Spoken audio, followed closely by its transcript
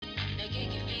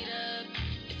kick your feet up.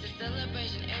 It's a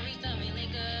celebration every time we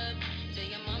link up. Tell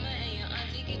your mama and your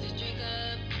auntie get this drink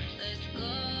up. Let's go.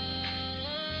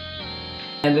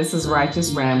 And this is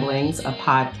Righteous Ramblings, a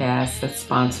podcast that's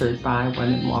sponsored by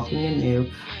Women Walking Anew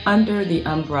under the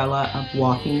umbrella of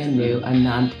Walking Anew, a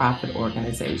nonprofit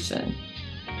organization.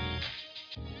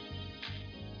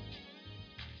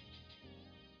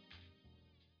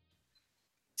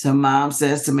 So mom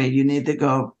says to me, you need to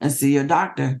go and see your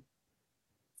doctor.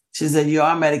 She said, you're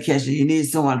on medication. You need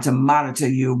someone to monitor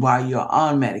you while you're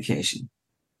on medication.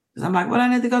 Because I'm like, well, I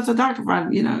need to go to the doctor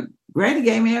for, Grady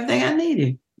gave me everything I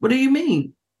needed. What do you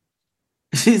mean?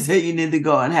 She said, you need to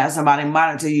go and have somebody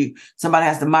monitor you. Somebody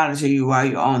has to monitor you while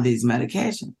you're on these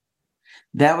medications.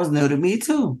 That was new to me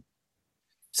too.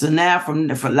 So now for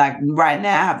like right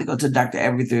now, I have to go to the doctor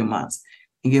every 3 months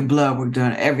and get blood work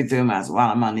done every 3 months while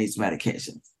I'm on these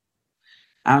medications.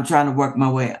 I'm trying to work my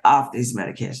way off these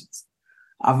medications.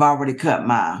 I've already cut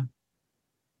my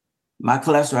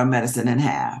cholesterol medicine in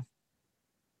half,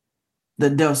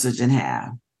 the dosage in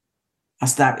half. I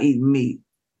stopped eating meat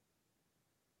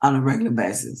on a regular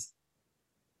basis.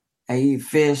 I eat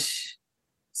fish,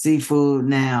 seafood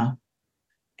now.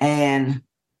 And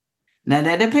now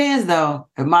that depends though.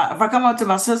 If I come up to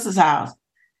my sister's house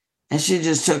and she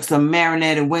just took some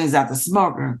marinated wings out the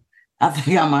smoker, I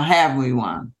think I'm gonna have me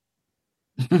one.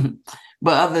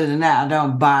 But other than that, I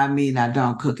don't buy meat and I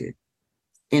don't cook it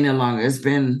any longer. It's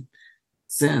been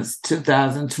since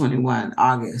 2021,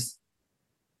 August.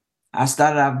 I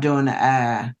started off doing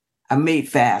a meat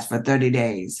fast for 30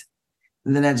 days.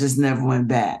 And then I just never went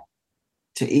back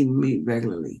to eating meat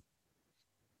regularly.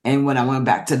 And when I went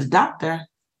back to the doctor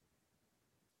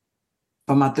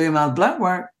for my 3-month blood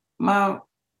work, my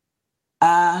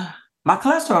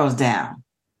cholesterol was down.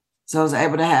 So I was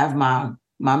able to have my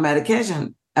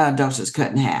medication doses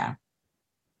cut in half.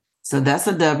 So that's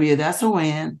a W, that's a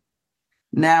win.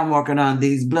 Now I'm working on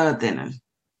these blood thinners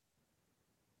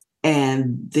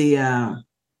and the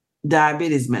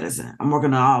diabetes medicine. I'm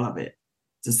working on all of it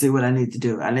to see what I need to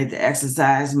do. I need to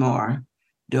exercise more,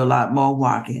 do a lot more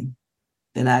walking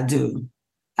than I do.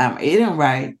 I'm eating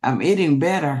right. I'm eating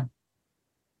better.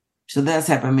 So that's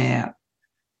helping me out.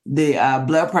 The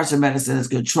blood pressure medicine is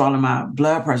controlling my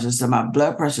blood pressure. So my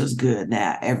blood pressure is good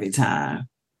now every time.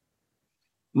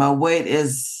 My weight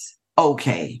is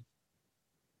okay.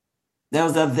 That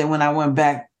was the other thing when I went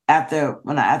back after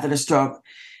the stroke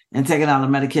and taking all the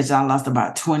medication, I lost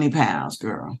about 20 pounds,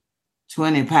 girl.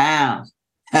 20 pounds.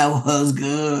 That was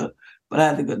good. But I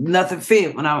had to go, nothing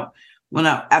fit when I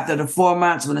after the 4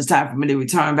 months when it's time for me to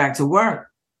return back to work,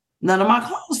 none of my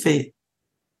clothes fit.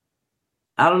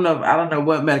 I don't know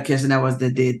what medication that was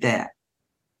that did that.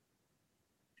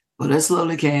 But it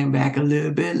slowly came back a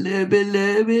little bit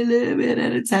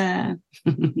at a time.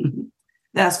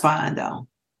 That's fine though.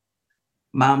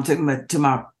 Mom took me to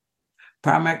my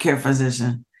primary care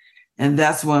physician. And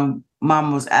that's when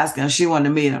Mom was asking, she wanted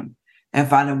to meet him and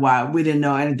find out why we didn't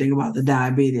know anything about the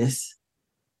diabetes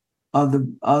or the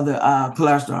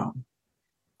cholesterol.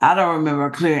 I don't remember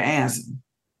a clear answer.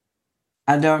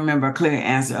 I don't remember a clear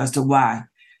answer as to why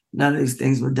none of these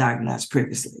things were diagnosed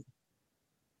previously.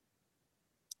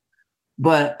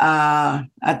 But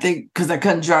I think because I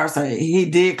couldn't drive, so he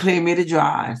did clear me to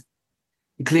drive.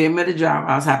 He cleared me to drive.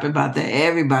 I was happy about that.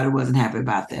 Everybody wasn't happy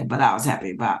about that, but I was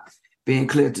happy about being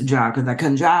cleared to drive because I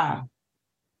couldn't drive.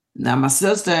 Now my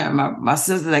sister, my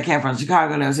sister that came from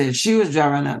Chicago, that said she was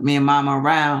driving me and Mama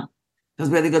around because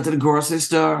we had to go to the grocery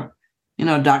store,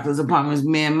 doctor's appointments.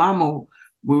 Me and Mama,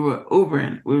 we were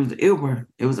Ubering.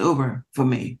 It was Uber for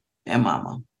me and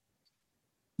Mama.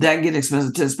 That get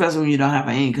expensive too, especially when you don't have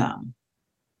an income.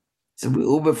 So we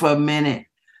Ubered for a minute.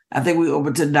 I think we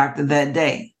Ubered to the doctor that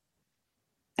day.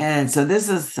 And so this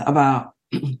is about,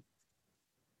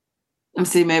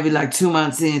 let's see, maybe like 2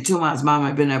 months in. 2 months. Mom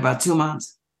had been there about 2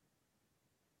 months.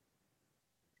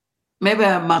 Maybe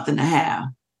a month and a half.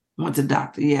 Went to the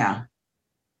doctor, yeah.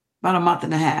 About a month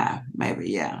and a half, maybe,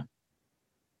 yeah.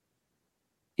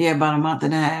 Yeah, about a month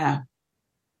and a half.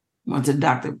 Went to the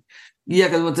doctor. Yeah,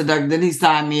 because I went to the doctor. Then he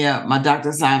signed me up. My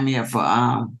doctor signed me up for,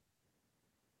 I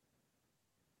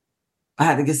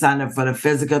had to get signed up for the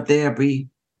physical therapy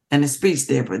and the speech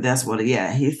therapy. That's what,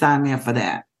 he signed me up for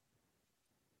that.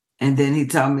 And then he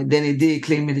told me, then he did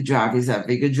clear me to drive. He said,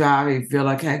 if you could drive, if you feel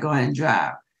okay, go ahead and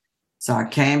drive. So I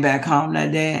came back home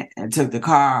that day and took the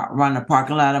car, run the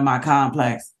parking lot of my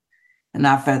complex. And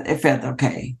it felt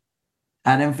okay.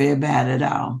 I didn't feel bad at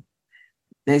all.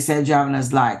 They said driving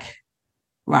is like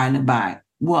riding a bike.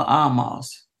 Well,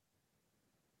 almost.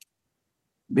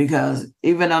 Because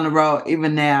even on the road,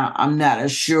 even now, I'm not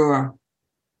as sure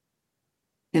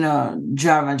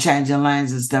driving, changing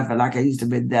lanes and stuff like I used to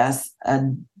be. That's a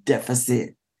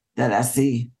deficit that I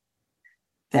see,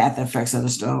 the after effects of the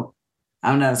stroke.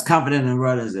 I'm not as confident in the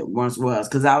road as it once was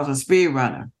because I was a speed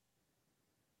runner.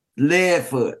 Lead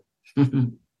foot.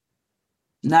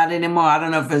 Not anymore. I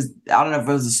don't know if it's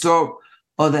the stroke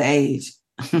or the age.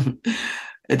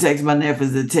 It takes my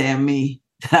nephews to tell me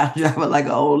that I'm driving like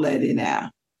an old lady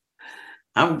now.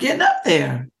 I'm getting up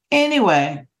there.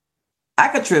 Anyway, I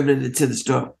contributed it to the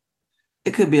stroke.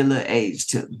 It could be a little age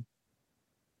too.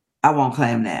 I won't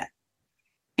claim that.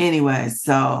 Anyway,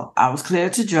 so I was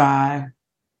cleared to drive.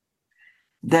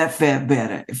 That felt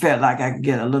better. It felt like I could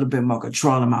get a little bit more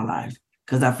control in my life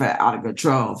because I felt out of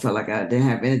control. Felt like I didn't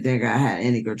have anything I had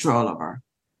any control over.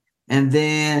 And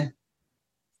then,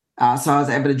 so I was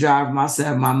able to drive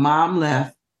myself. My mom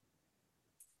left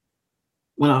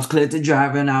when I was cleared to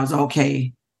drive and I was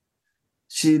okay.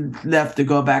 She left to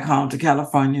go back home to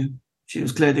California. She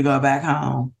was cleared to go back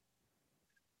home.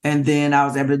 And then I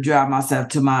was able to drive myself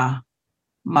to my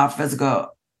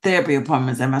physical therapy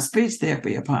appointments and my speech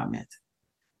therapy appointments,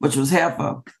 which was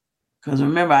helpful. Because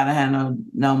remember, I didn't have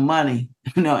no money,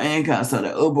 no income, so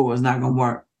the Uber was not going to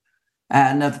work. I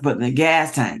had enough to put in the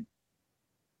gas tank.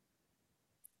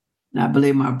 And I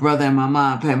believe my brother and my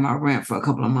mom paid my rent for a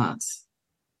couple of months.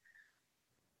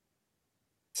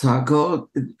 So I go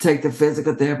take the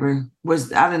physical therapy,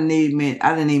 which I didn't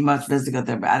need much physical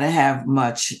therapy. I didn't have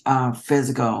much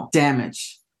physical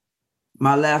damage.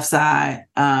 My left side,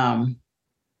 I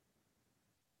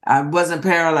wasn't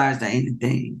paralyzed or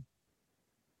anything,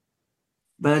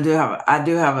 but I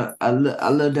do have a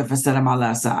little deficit on my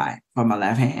left side from my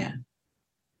left hand.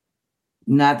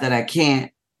 Not that I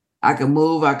can't. I can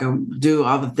move. I can do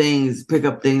other things, pick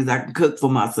up things. I can cook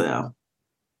for myself.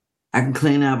 I can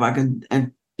clean up. I can,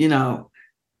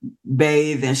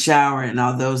 bathe and shower and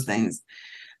all those things.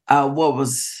 What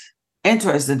was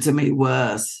interesting to me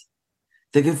was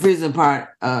the confusing part,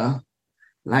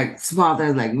 like small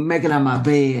things like making up my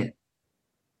bed,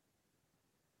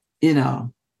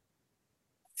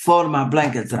 folding my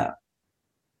blankets up.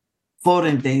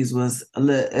 Folding things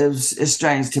it's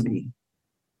strange to me.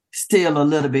 Still a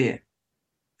little bit.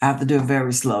 I have to do it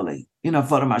very slowly.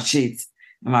 Folding my sheets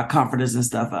and my comforters and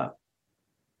stuff up.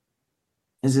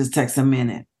 It just takes a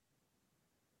minute.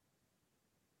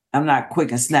 I'm not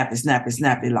quick and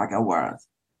snappy like I was.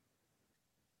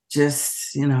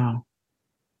 Just, are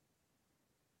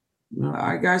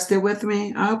you guys still with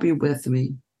me? I hope you're with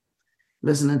me,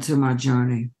 listening to my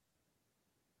journey.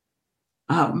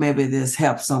 I hope maybe this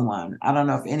helps someone. I don't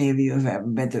know if any of you have ever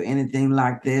been through anything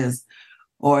like this,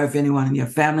 or if anyone in your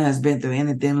family has been through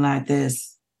anything like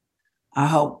this. I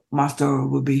hope my story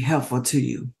will be helpful to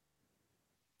you.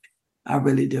 I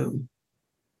really do.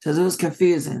 Because it was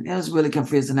confusing. It was really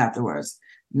confusing afterwards,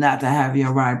 not to have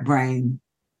your right brain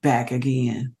back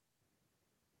again.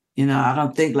 I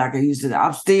don't think like I used to.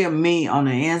 I'm still me on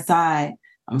the inside.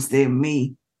 I'm still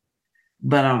me,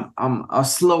 but I'm a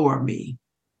slower me.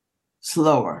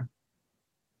 Slower.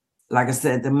 Like I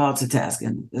said, the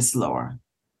multitasking is slower.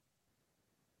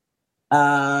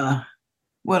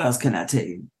 What else can I tell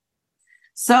you?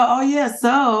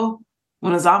 So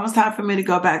when it's almost time for me to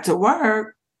go back to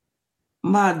work,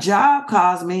 my job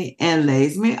calls me and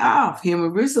lays me off.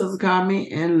 Human resources call me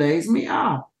and lays me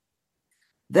off.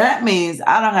 That means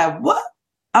I don't have what?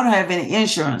 I don't have any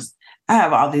insurance. I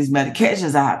have all these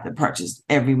medications I have to purchase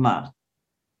every month.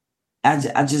 I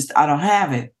don't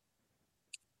have it.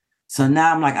 So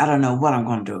now I'm like, I don't know what I'm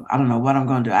going to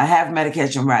do. I have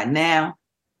medication right now.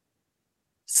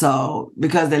 So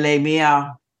because they laid me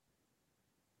off,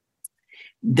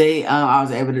 I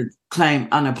was able to claim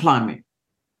unemployment.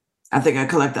 I think I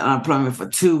collected unemployment for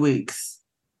 2 weeks.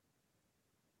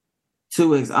 2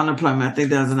 weeks unemployment. I think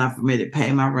that was enough for me to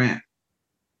pay my rent.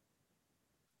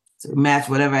 To match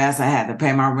whatever else I had to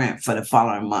pay my rent for the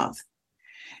following month.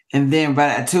 And then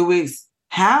right at 2 weeks,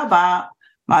 how about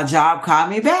my job called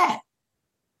me back?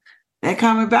 They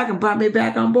called me back and brought me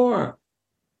back on board.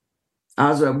 I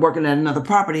was working at another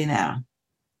property now.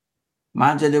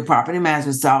 Mind you, do property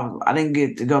management, so I didn't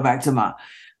get to go back to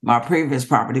my previous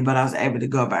property, but I was able to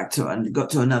go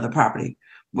to another property,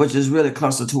 which is really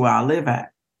closer to where I live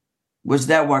at, which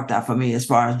that worked out for me as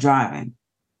far as driving.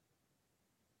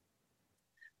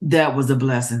 That was a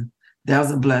blessing.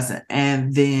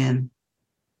 And then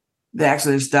they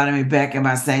actually started me back at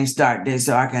my same start date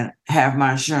so I can have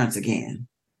my insurance again.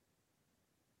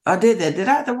 I did that. Did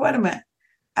I have to, wait a minute.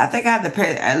 I think I had to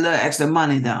pay a little extra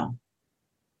money though,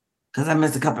 because I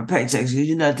missed a couple of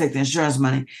paychecks. Take the insurance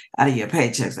money out of your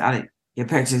paychecks,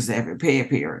 every pay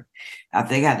period. I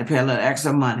think I had to pay a little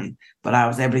extra money, but I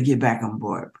was able to get back on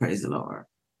board. Praise the Lord.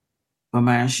 for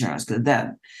my insurance. Because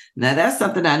that's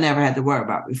something I never had to worry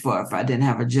about before. If I didn't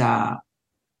have a job,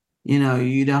 you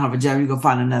don't have a job, you go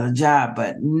find another job.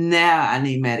 But now I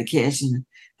need medication.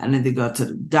 I need to go to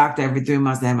the doctor every 3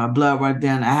 months to have my blood work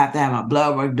done. I have to have my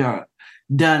blood work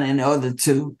done in order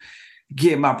to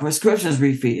get my prescriptions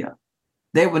refilled.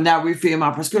 They will not refill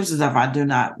my prescriptions if I do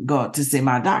not go to see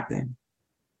my doctor.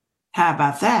 How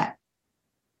about that?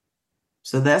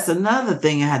 So that's another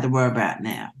thing I had to worry about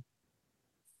now.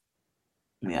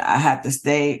 Yeah, I have to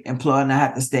stay employed and I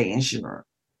have to stay insured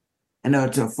in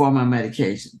order to afford my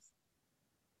medications.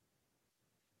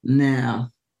 Now,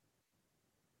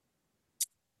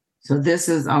 so this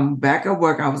is, I'm back at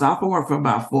work. I was off of work for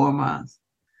about 4 months.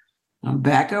 I'm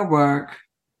back at work,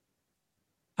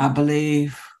 I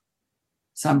believe.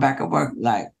 So I'm back at work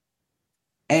like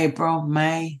April,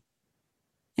 May.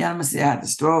 Yeah, let me see. I had the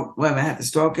stroke. Well, I had the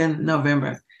stroke in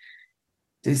November,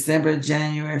 December,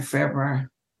 January, February,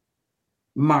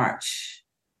 March.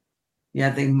 Yeah,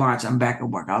 I think March. I'm back at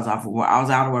work. I was off of work. I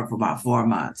was out of work for about 4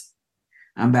 months.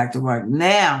 I'm back to work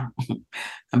now.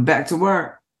 I'm back to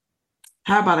work.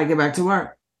 How about I get back to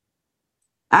work?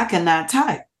 I cannot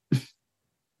type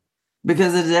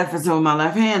because of the deficit with my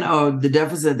left hand or the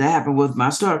deficit that happened with my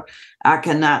stroke. I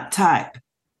cannot type.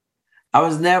 I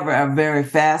was never a very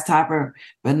fast typer,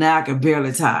 but now I can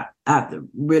barely type. I have to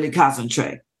really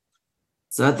concentrate.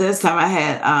 So at this time I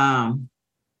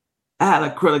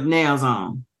had acrylic nails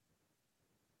on.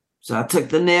 So I took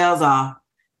the nails off,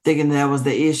 thinking that was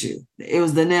the issue. It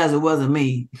was the nails. It wasn't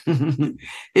me.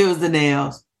 It was the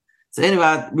nails. So anyway,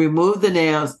 I removed the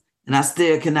nails and I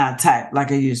still cannot type like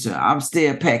I used to. I'm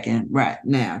still pecking right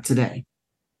now today.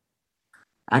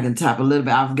 I can type a little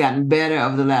bit. I've gotten better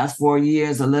over the last 4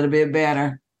 years, a little bit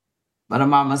better, but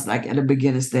I'm almost like at the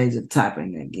beginning stage of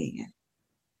typing again.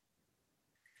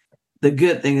 The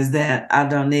good thing is that I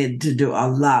don't need to do a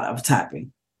lot of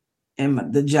typing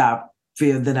in the job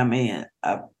field that I'm in.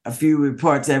 A few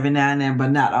reports every now and then,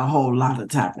 but not a whole lot of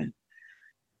typing.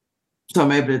 So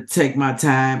I'm able to take my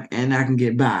time and I can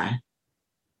get by.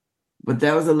 But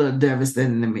that was a little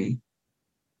devastating to me.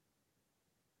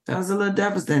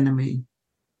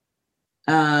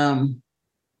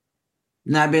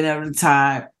 Not being able to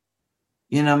type,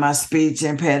 my speech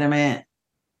impediment,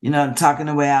 talking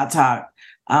the way I talk.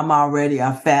 I'm already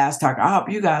a fast talker. I hope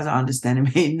you guys are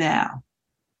understanding me now.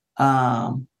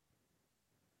 I'll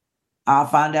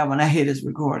find out when I hear this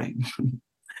recording.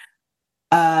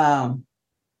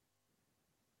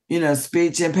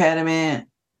 Speech impediment.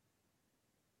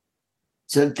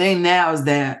 So the thing now is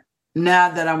that now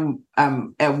that I'm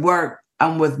at work,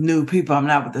 I'm with new people. I'm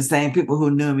not with the same people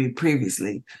who knew me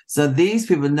previously. So these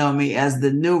people know me as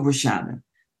the new Roshanda.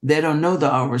 They don't know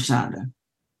the old Roshanda.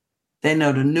 They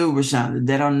know the new Roshanda.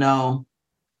 They don't know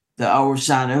the old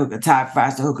Roshanda who could type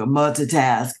faster, who could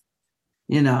multitask,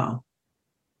 who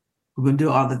can do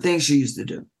all the things she used to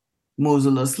do. Moves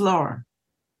a little slower.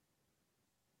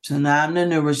 So now I'm the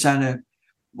new Roshanda,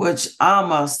 which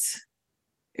almost,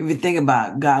 if you think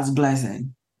about God's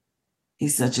blessing,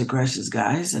 He's such a gracious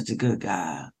God. He's such a good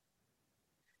God.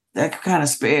 That kind of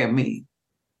spared me.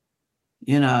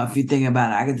 If you think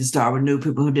about it, I get to start with new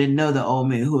people who didn't know the old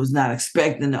me, who was not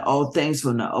expecting the old things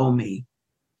from the old me.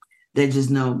 They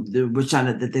just know the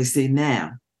Roshanda that they see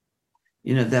now.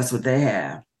 That's what they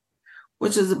have,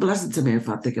 which is a blessing to me if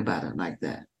I think about it like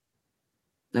that.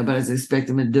 Nobody's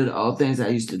expecting me to do the old things I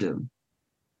used to do.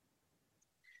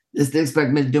 Just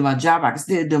expect me to do my job. I can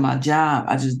still do my job.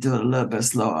 I just do it a little bit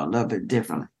slower, a little bit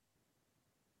differently.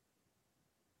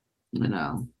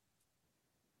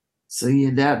 So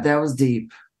yeah, that was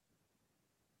deep.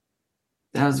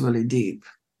 That was really deep.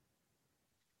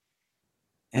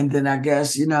 And then I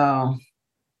guess,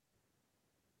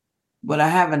 what I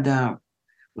haven't done,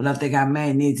 what I think I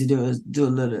may need to do is do a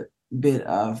little bit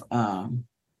of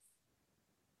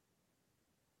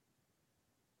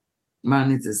I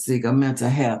need to seek a mental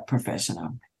health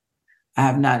professional. I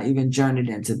have not even journeyed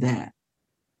into that.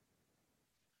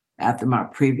 After my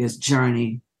previous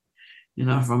journey,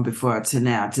 from before to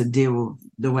now, to deal with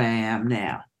the way I am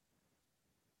now.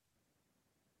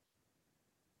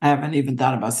 I haven't even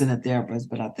thought about seeing a therapist,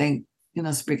 but I think,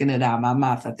 speaking it out of my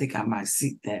mouth, I think I might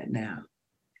seek that now.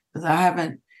 Because I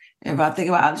haven't, if I think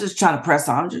about it, I'm just trying to press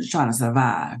on. I'm just trying to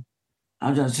survive.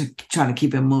 I'm just trying to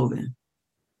keep it moving.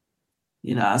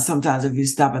 Sometimes if you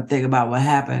stop and think about what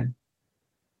happened,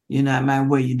 it might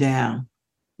weigh you down.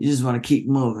 You just want to keep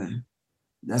moving.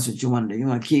 That's what you want to do. You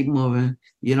want to keep moving.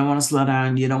 You don't want to slow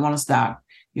down. You don't want to stop.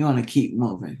 You want to keep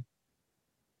moving.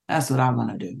 That's what I want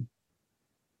to do.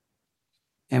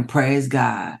 And praise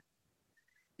God.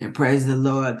 And praise the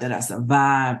Lord that I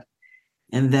survived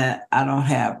and that I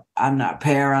I'm not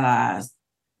paralyzed.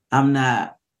 I'm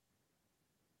not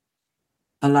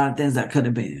a lot of things I could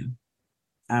have been.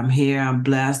 I'm here. I'm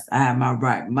blessed. I have my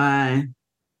right mind.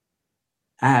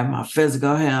 I have my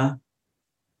physical health.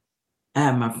 I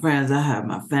have my friends. I have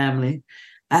my family.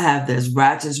 I have this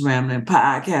Righteous Rambling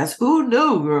podcast. Who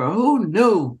knew, girl? Who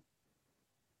knew?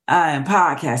 I am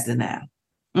podcasting now.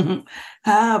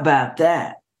 How about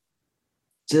that?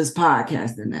 Just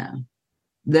podcasting now.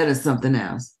 That is something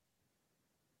else.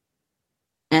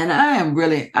 And I'm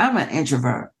an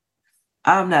introvert.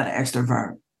 I'm not an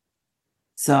extrovert.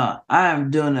 So I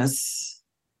am doing this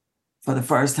for the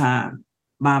first time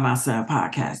by myself,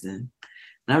 podcasting.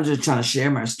 And I'm just trying to share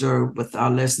my story with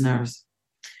our listeners,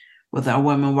 with our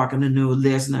Women Walking the New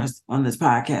listeners on this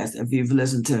podcast. If you've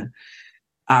listened to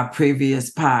our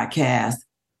previous podcast,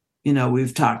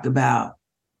 we've talked about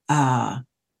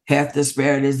health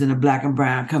disparities in the Black and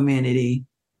Brown community.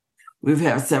 We've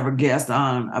had several guests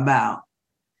on about,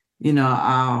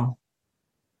 our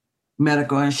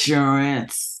medical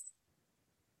insurance,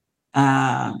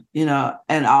 and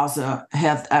also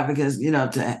health advocates,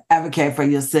 to advocate for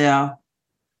yourself,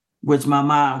 which my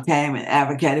mom came and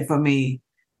advocated for me.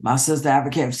 My sister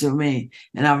advocated for me,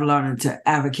 and I'm learning to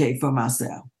advocate for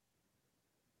myself.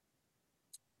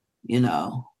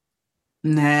 Now,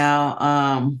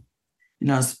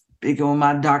 speaking with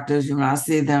my doctors, when I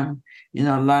see them,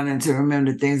 learning to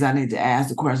remember the things I need to ask,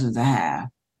 the questions I have,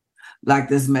 like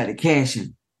this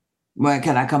medication. When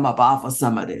can I come up off of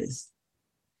some of this?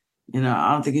 I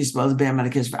don't think you're supposed to be on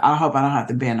medication. I hope I don't have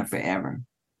to be on it forever.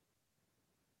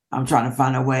 I'm trying to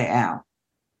find a way out.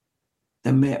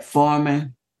 The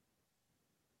metformin,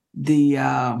 the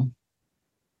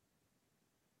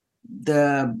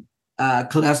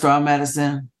cholesterol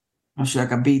medicine, I'm sure I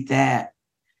can beat that.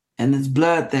 And this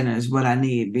blood thinner is what I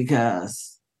need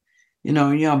because,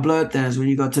 when you're on blood thinners, when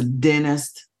you go to the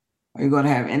dentist or you're going to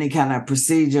have any kind of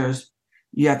procedures,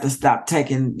 you have to stop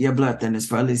taking your blood thinners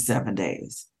for at least 7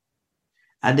 days.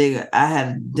 I had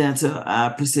a dental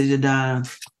procedure done.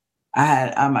 I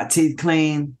had my teeth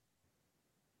cleaned.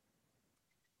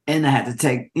 And I had to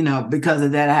take, because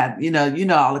of that, I had,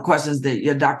 all the questions that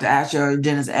your doctor asks you or your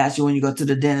dentist asks you when you go to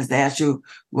the dentist. They ask you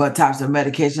what types of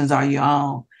medications are you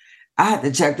on. I had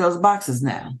to check those boxes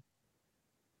now.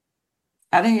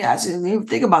 I didn't even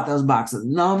think about those boxes.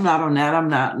 No, I'm not on that. I'm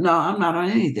not on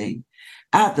anything.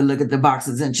 I have to look at the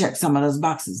boxes and check some of those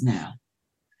boxes now.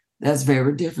 That's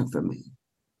very different for me.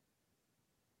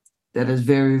 That is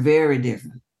very, very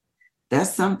different.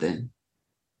 That's something.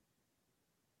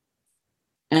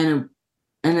 And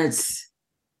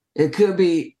it could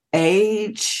be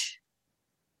age.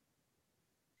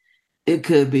 It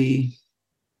could be,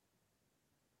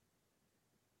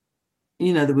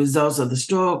 the results of the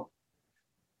stroke.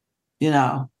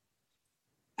 I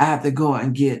have to go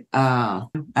and get, I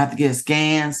have to get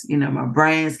scans, my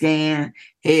brain scan,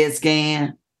 head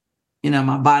scan,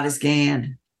 my body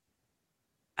scan.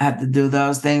 I have to do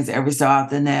those things every so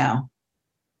often now.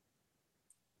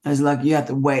 It's like you have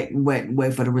to wait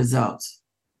for the results.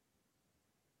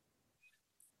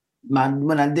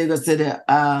 When I did go to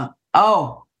the,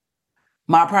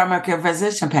 my primary care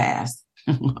physician passed.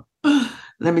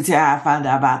 Let me tell you how I found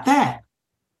out about that.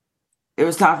 It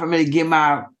was time for me to get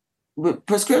my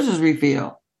prescriptions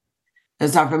refilled.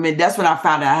 It's time for me. That's when I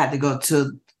found out I had to go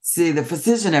to see the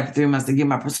physician every 3 months to get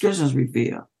my prescriptions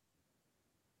refilled.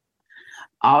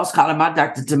 I was calling my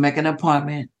doctor to make an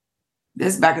appointment.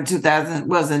 This back in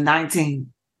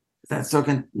 2019. That's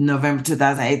talking November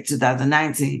 2008,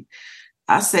 2019.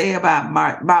 I say about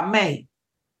May.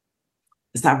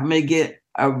 It's time for me to get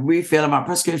a refill of my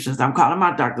prescriptions. I'm calling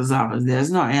my doctor's office.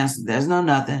 There's no answer. There's no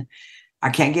nothing. I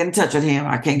can't get in touch with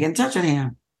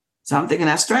him. So I'm thinking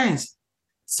that's strange.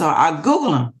 So I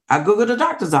Google him. I Google the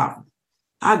doctor's office.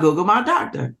 I Google my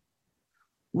doctor.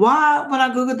 Why, when I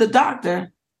Googled the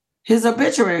doctor, his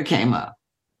obituary came up?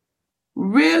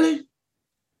 Really?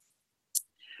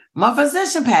 My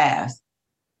physician passed.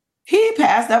 He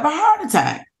passed of a heart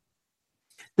attack.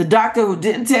 The doctor who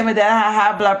didn't tell me that I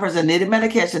had high blood pressure, needed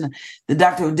medication, the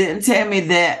doctor who didn't tell me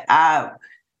that I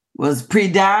was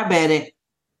pre-diabetic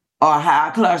or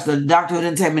high cholesterol, the doctor who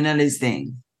didn't tell me none of these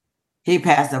things, he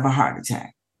passed of a heart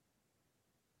attack.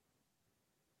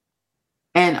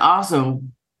 And also,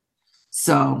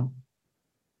 so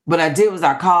what I did was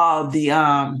I called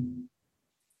I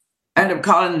ended up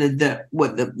calling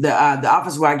the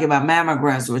office where I get my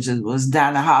mammograms, which was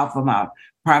down the hall from my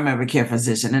primary care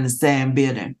physician in the same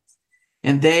building.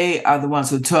 And they are the ones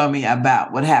who told me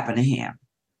about what happened to him.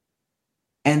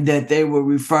 And that they were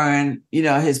referring,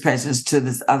 his patients to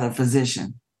this other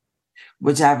physician,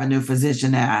 which I have a new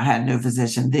physician now. I had a new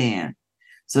physician then.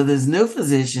 So this new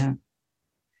physician,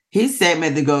 he sent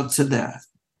me to go to the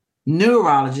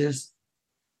neurologist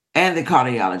and the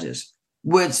cardiologist,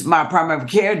 which my primary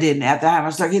care didn't. After having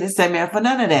a stroke, he didn't send me up for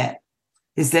none of that.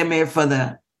 He sent me for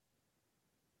the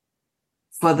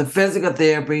physical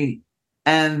therapy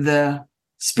and the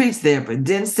speech therapy.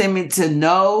 Didn't send me to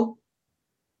no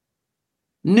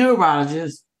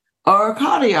neurologist or a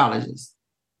cardiologist.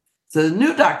 So the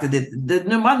new doctor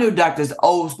my new doctor is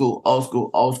old school.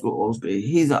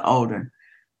 He's an older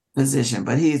physician,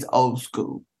 but he's old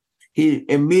school. He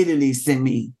immediately sent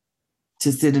me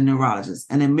to see the neurologist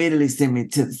and immediately sent me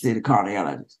to see the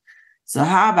cardiologist. So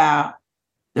how about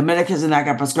the medication I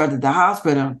got prescribed at the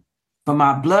hospital for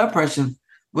my blood pressure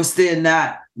was still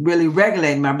not really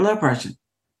regulating my blood pressure.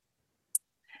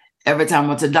 Every time I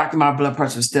went to the doctor, my blood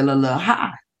pressure was still a little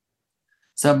high.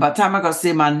 So by the time I go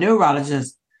see my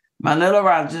neurologist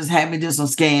had me do some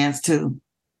scans too.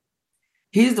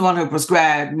 He's the one who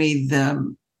prescribed me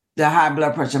the high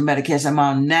blood pressure medication I'm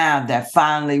on now that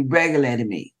finally regulated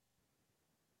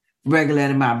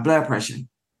my blood pressure.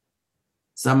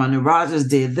 So my neurologist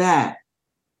did that.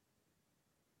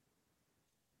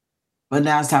 But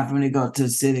now it's time for me to go to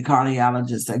see the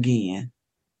cardiologist again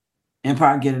and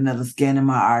probably get another scan in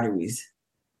my arteries.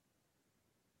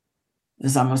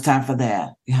 It's almost time for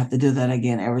that. You have to do that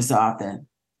again every so often.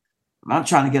 I'm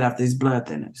trying to get off these blood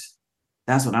thinners.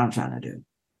 That's what I'm trying to do.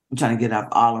 I'm trying to get off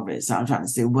all of it. So I'm trying to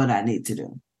see what I need to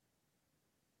do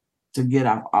to get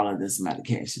off all of this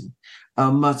medication,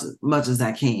 much as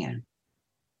I can.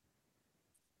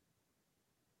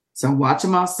 So I'm watching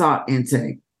my salt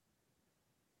intake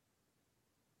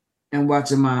and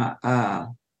watching my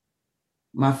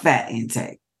fat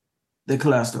intake, the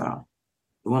cholesterol,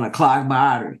 the one that clogged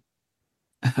my artery.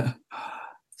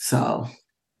 So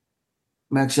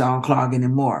make sure I don't clog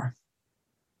anymore.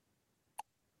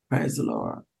 Praise the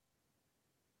Lord.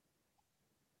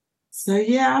 So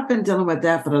yeah, I've been dealing with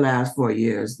that for the last 4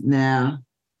 years. Now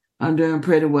I'm doing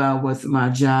pretty well with my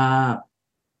job.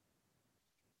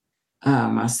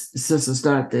 My sister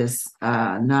started this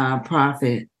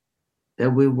nonprofit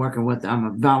that we're working with. I'm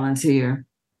a volunteer.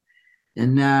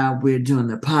 And now we're doing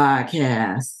the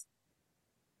podcast.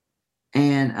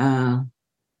 And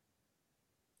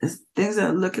things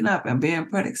are looking up and being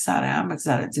pretty excited. I'm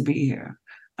excited to be here.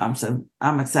 I'm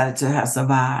excited to have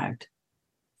survived.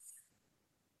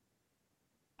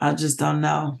 I just don't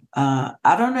know. I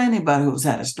don't know anybody who's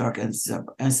had a stroke and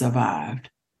survived.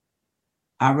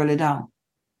 I really don't.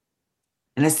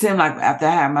 And it seemed like after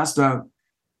I had my stroke,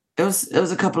 it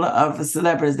was a couple of other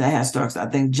celebrities that had strokes. I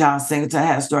think John Singleton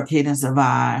had a stroke. He didn't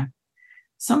survive.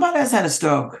 Somebody else had a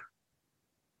stroke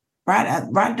right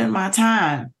during my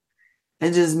time.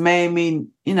 It just made me,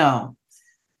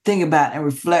 think about and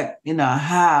reflect,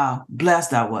 how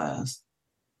blessed I was.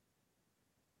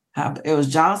 It was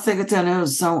John Singleton. It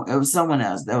was someone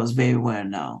else that was very well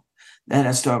known that had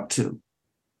a stroke too.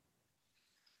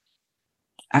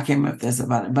 I can't remember if that's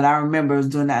about it, but I remember it was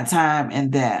during that time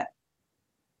and that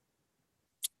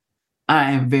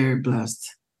I am very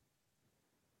blessed.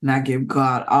 And I give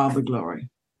God all the glory.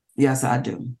 Yes, I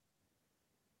do.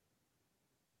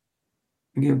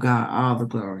 I give God all the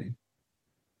glory.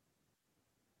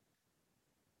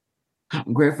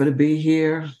 I'm grateful to be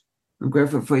here. I'm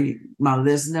grateful for my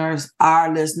listeners,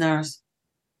 our listeners.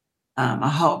 I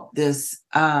hope this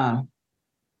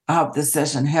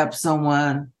session helps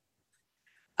someone.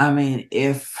 I mean,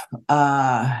 if you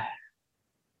have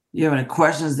any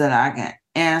questions that I can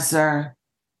answer,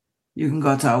 you can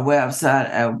go to our website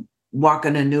at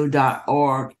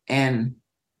walkinganew.org and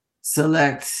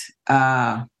select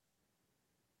the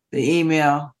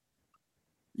email.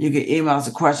 You can email us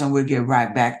a question. We'll get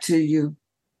right back to you.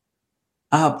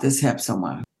 I hope this helps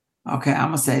someone. Okay, I'm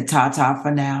going to say ta-ta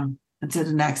for now. Until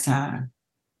the next time.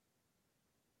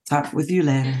 Talk with you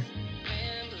later.